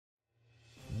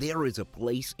There is a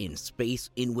place in space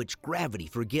in which gravity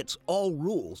forgets all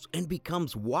rules and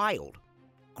becomes wild.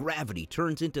 Gravity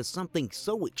turns into something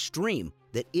so extreme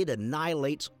that it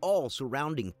annihilates all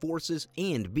surrounding forces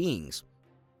and beings.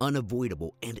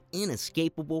 Unavoidable and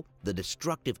inescapable, the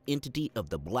destructive entity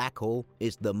of the black hole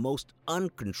is the most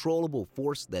uncontrollable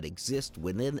force that exists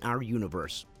within our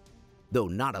universe. Though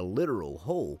not a literal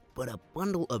hole, but a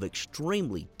bundle of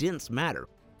extremely dense matter,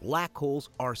 black holes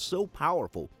are so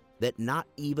powerful that not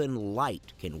even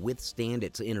light can withstand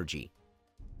its energy.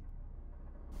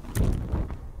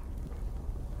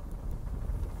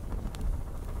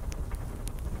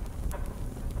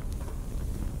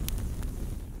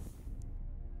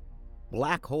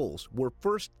 Black holes were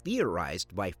first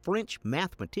theorized by French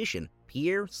mathematician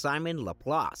Pierre-Simon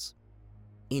Laplace.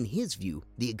 In his view,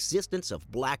 the existence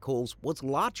of black holes was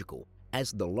logical,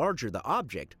 as the larger the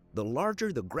object, the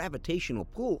larger the gravitational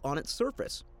pull on its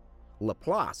surface.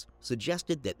 Laplace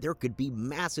suggested that there could be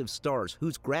massive stars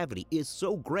whose gravity is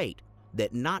so great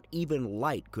that not even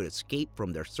light could escape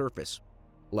from their surface.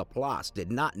 Laplace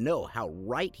did not know how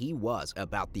right he was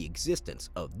about the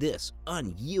existence of this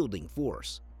unyielding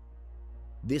force.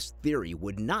 This theory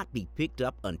would not be picked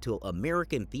up until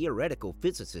American theoretical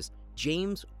physicist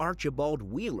James Archibald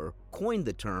Wheeler coined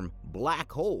the term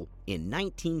black hole in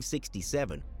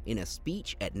 1967 in a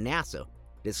speech at NASA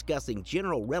discussing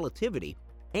general relativity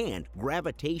and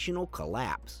gravitational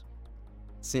collapse.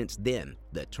 Since then,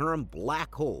 the term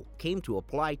black hole came to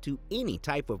apply to any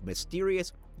type of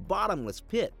mysterious, bottomless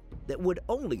pit that would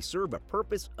only serve a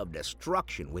purpose of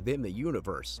destruction within the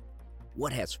universe.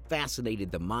 What has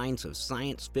fascinated the minds of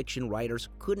science fiction writers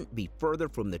couldn't be further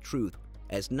from the truth,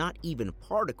 as not even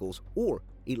particles or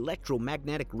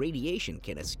electromagnetic radiation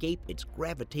can escape its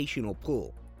gravitational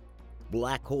pull.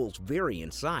 Black holes vary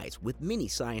in size, with many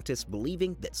scientists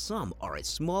believing that some are as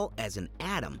small as an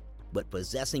atom, but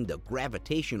possessing the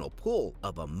gravitational pull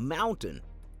of a mountain.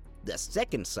 The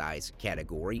second size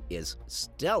category is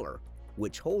stellar,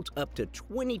 which holds up to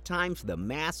 20 times the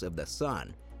mass of the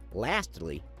Sun.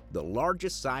 Lastly, the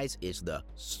largest size is the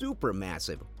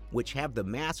supermassive, which have the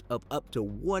mass of up to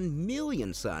 1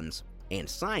 million suns, and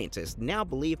scientists now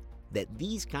believe that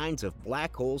these kinds of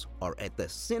black holes are at the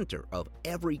center of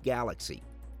every galaxy.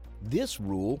 This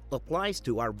rule applies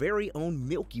to our very own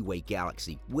Milky Way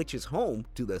galaxy, which is home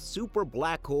to the super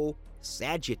black hole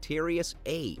Sagittarius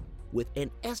A, with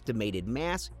an estimated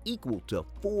mass equal to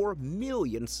 4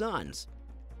 million suns.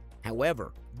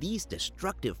 However, these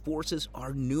destructive forces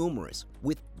are numerous,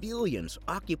 with billions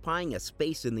occupying a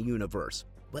space in the universe,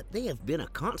 but they have been a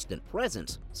constant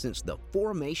presence since the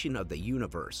formation of the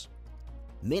universe.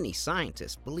 Many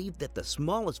scientists believe that the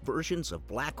smallest versions of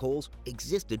black holes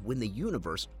existed when the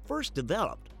universe first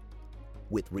developed.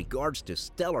 With regards to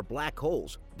stellar black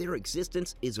holes, their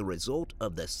existence is a result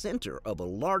of the center of a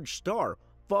large star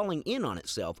falling in on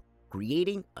itself,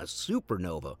 creating a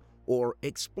supernova, or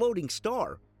exploding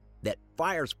star, that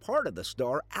fires part of the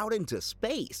star out into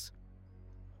space.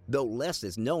 Though less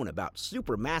is known about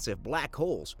supermassive black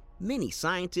holes, many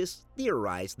scientists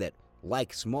theorize that,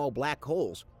 like small black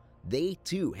holes, they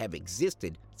too have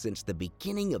existed since the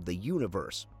beginning of the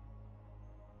universe.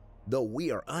 Though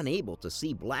we are unable to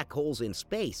see black holes in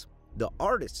space, the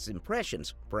artist's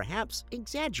impressions perhaps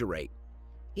exaggerate.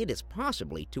 It is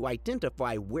possible to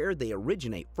identify where they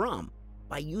originate from.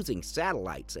 By using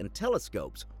satellites and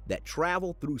telescopes that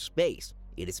travel through space,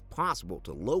 it is possible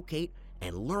to locate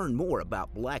and learn more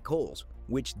about black holes,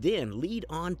 which then lead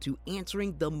on to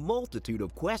answering the multitude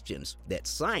of questions that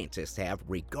scientists have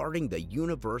regarding the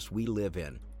universe we live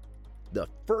in. The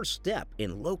first step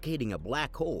in locating a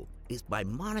black hole is by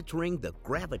monitoring the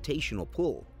gravitational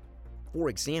pull. For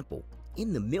example,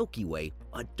 in the Milky Way,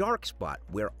 a dark spot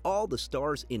where all the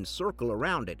stars encircle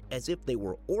around it as if they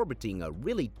were orbiting a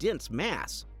really dense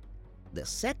mass. The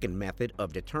second method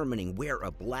of determining where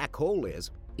a black hole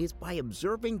is by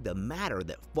observing the matter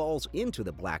that falls into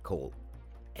the black hole.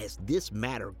 As this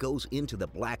matter goes into the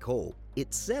black hole,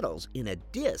 it settles in a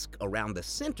disk around the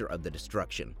center of the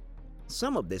destruction.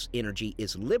 Some of this energy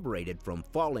is liberated from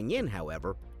falling in,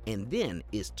 however, and then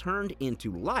is turned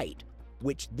into light,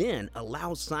 which then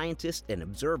allows scientists and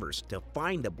observers to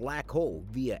find the black hole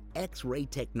via X-ray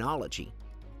technology.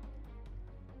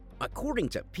 According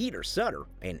to Peter Sutter,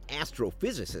 an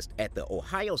astrophysicist at The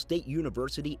Ohio State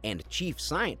University and chief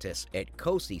scientist at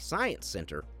COSI Science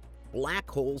Center, black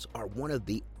holes are one of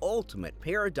the ultimate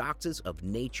paradoxes of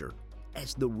nature,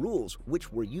 as the rules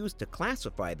which were used to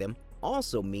classify them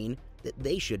also mean that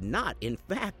they should not in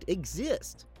fact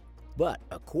exist. But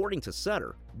according to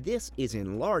Sutter, this is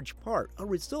in large part a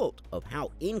result of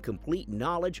how incomplete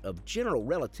knowledge of general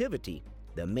relativity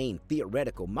the main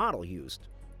theoretical model used.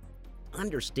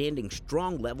 Understanding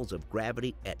strong levels of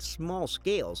gravity at small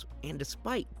scales, and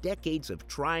despite decades of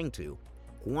trying to,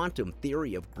 quantum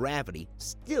theory of gravity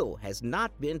still has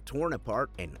not been torn apart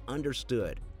and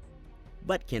understood.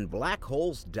 But can black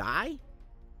holes die?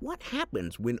 What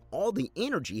happens when all the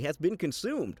energy has been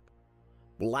consumed?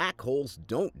 Black holes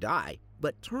don't die,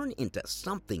 but turn into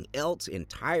something else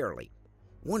entirely.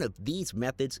 One of these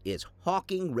methods is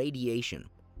Hawking radiation.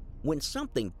 When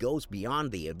something goes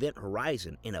beyond the event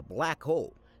horizon in a black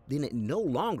hole, then it no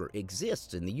longer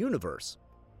exists in the universe.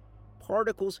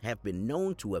 Particles have been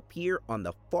known to appear on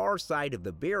the far side of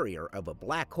the barrier of a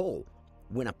black hole.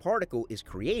 When a particle is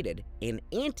created, an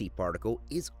antiparticle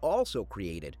is also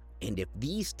created, and if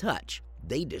these touch,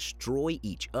 they destroy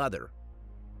each other.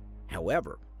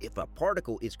 However, if a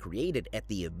particle is created at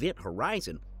the event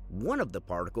horizon, one of the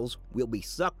particles will be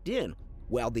sucked in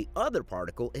while the other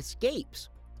particle escapes.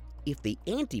 If the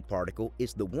antiparticle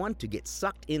is the one to get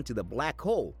sucked into the black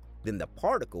hole, then the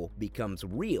particle becomes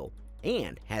real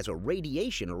and has a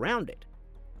radiation around it.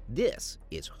 This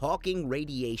is Hawking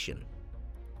radiation.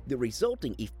 The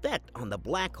resulting effect on the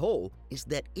black hole is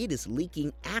that it is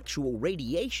leaking actual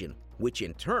radiation, which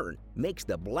in turn makes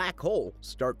the black hole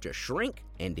start to shrink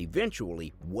and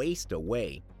eventually waste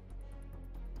away.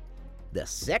 The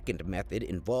second method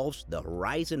involves the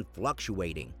horizon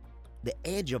fluctuating. The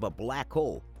edge of a black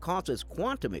hole causes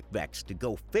quantum effects to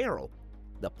go feral.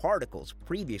 The particles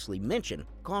previously mentioned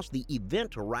cause the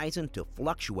event horizon to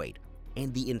fluctuate,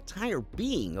 and the entire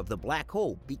being of the black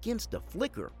hole begins to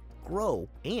flicker, grow,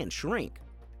 and shrink.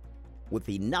 With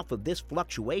enough of this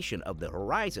fluctuation of the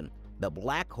horizon, the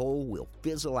black hole will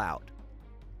fizzle out.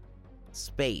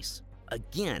 Space,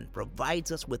 again,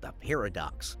 provides us with a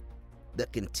paradox. The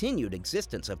continued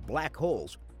existence of black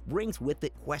holes brings with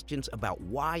it questions about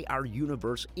why our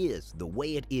universe is the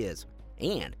way it is,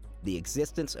 and the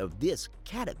existence of this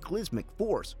cataclysmic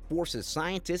force forces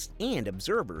scientists and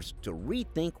observers to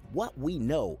rethink what we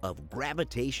know of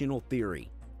gravitational theory.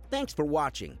 Thanks for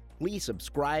watching. Please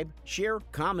subscribe, share,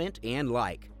 comment, and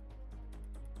like.